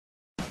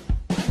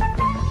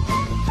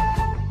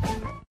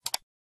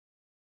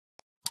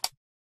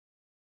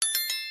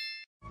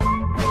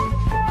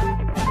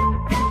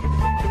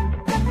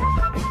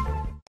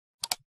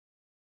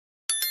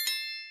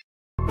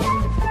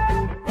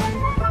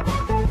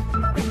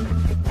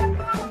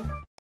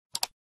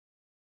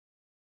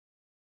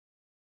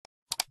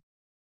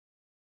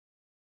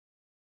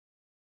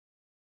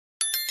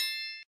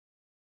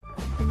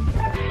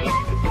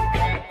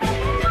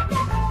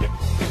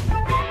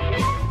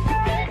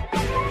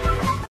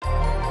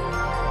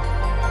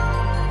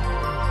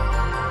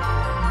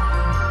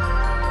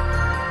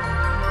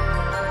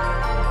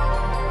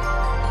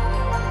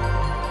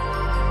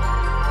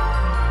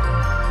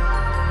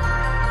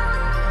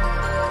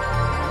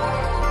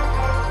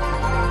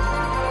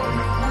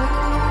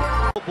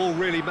football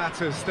really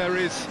matters. There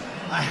is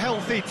a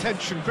healthy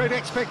tension, great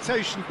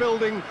expectation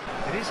building.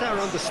 It is our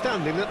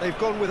understanding that they've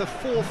gone with a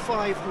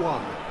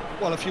 4-5-1.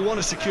 Well, if you want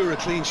to secure a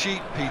clean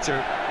sheet,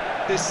 Peter,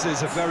 this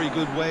is a very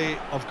good way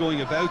of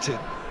going about it.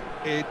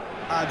 It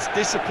adds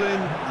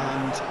discipline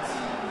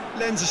and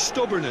lends a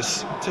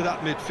stubbornness to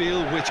that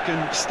midfield, which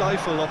can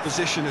stifle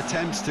opposition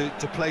attempts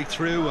to play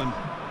through, and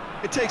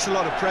it takes a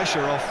lot of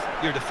pressure off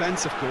your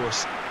defence, of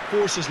course.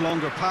 Forces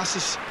longer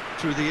passes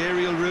through the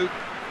aerial route.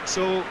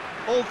 So,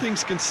 all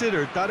things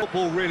considered, that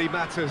football really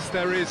matters.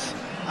 There is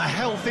a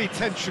healthy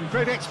tension,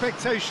 great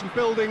expectation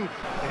building.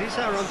 It is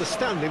our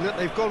understanding that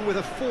they've gone with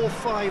a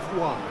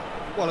 4-5-1.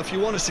 Well, if you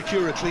want to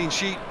secure a clean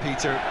sheet,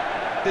 Peter,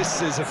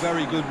 this is a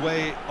very good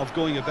way of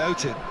going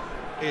about it.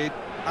 It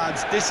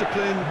adds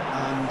discipline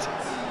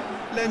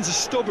and lends a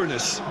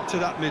stubbornness to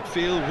that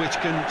midfield, which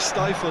can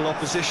stifle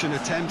opposition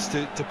attempts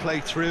to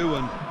play through,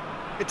 and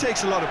it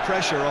takes a lot of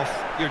pressure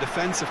off your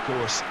defence, of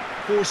course.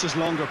 Forces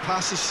longer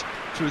passes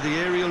through the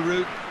aerial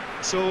route.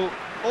 So,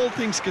 all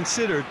things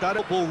considered, that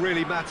football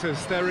really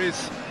matters. There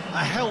is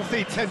a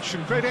healthy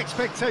tension, great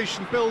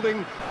expectation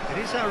building. It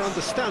is our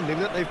understanding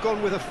that they've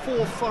gone with a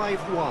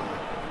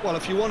 4-5-1. Well,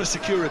 if you want to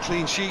secure a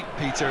clean sheet,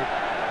 Peter,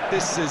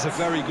 this is a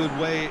very good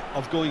way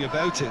of going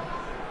about it.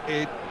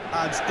 It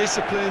adds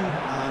discipline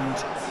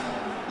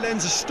and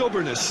lends a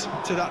stubbornness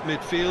to that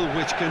midfield,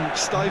 which can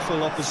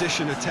stifle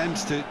opposition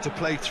attempts to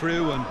play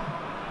through, and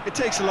it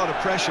takes a lot of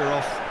pressure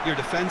off your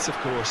defence, of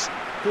course.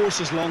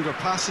 Forces longer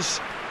passes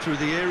through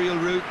the aerial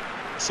route.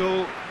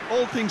 So,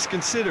 all things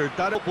considered,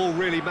 that football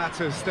really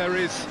matters. There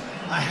is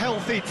a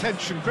healthy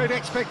tension, great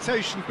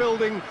expectation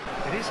building.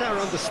 It is our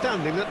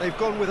understanding that they've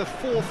gone with a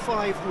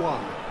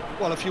 4-5-1.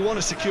 Well, if you want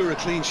to secure a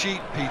clean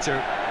sheet,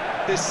 Peter,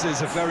 this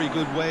is a very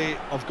good way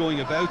of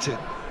going about it.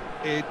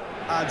 It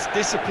adds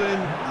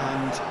discipline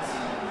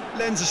and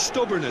lends a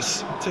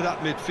stubbornness to that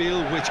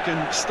midfield, which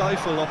can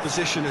stifle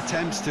opposition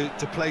attempts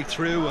to play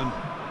through, and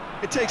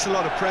it takes a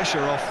lot of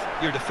pressure off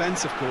your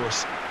defence, of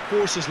course.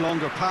 Forces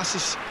longer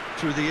passes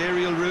through the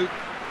aerial route.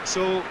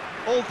 So,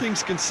 all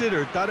things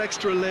considered, that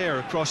extra layer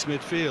across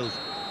midfield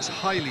is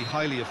highly,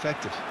 highly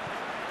effective.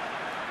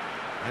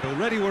 And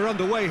already we're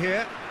underway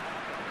here.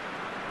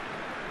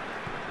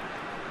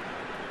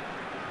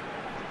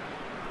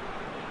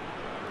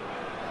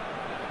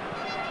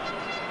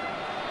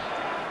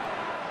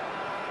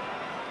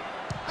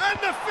 And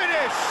the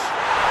finish!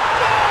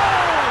 Goal!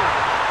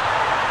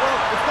 Well,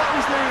 if that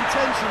was their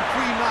intention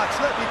pre-match,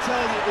 let me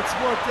tell you, it's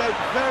worked out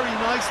very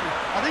nicely.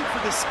 I think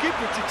for the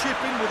skipper to chip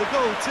in with a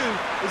goal too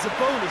is a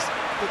bonus,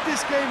 but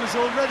this game has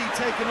already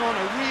taken on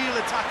a real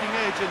attacking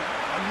edge, and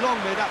long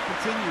may that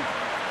continue.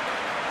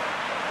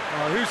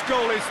 Oh, whose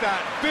goal is that?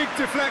 Big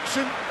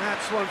deflection.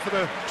 That's one for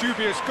the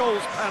dubious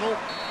goals panel.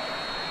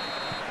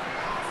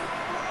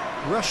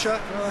 Russia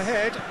go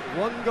ahead,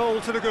 1 goal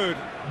to the good.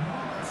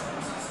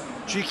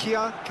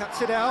 Jikia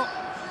cuts it out,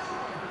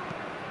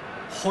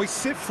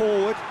 hoists it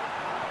forward.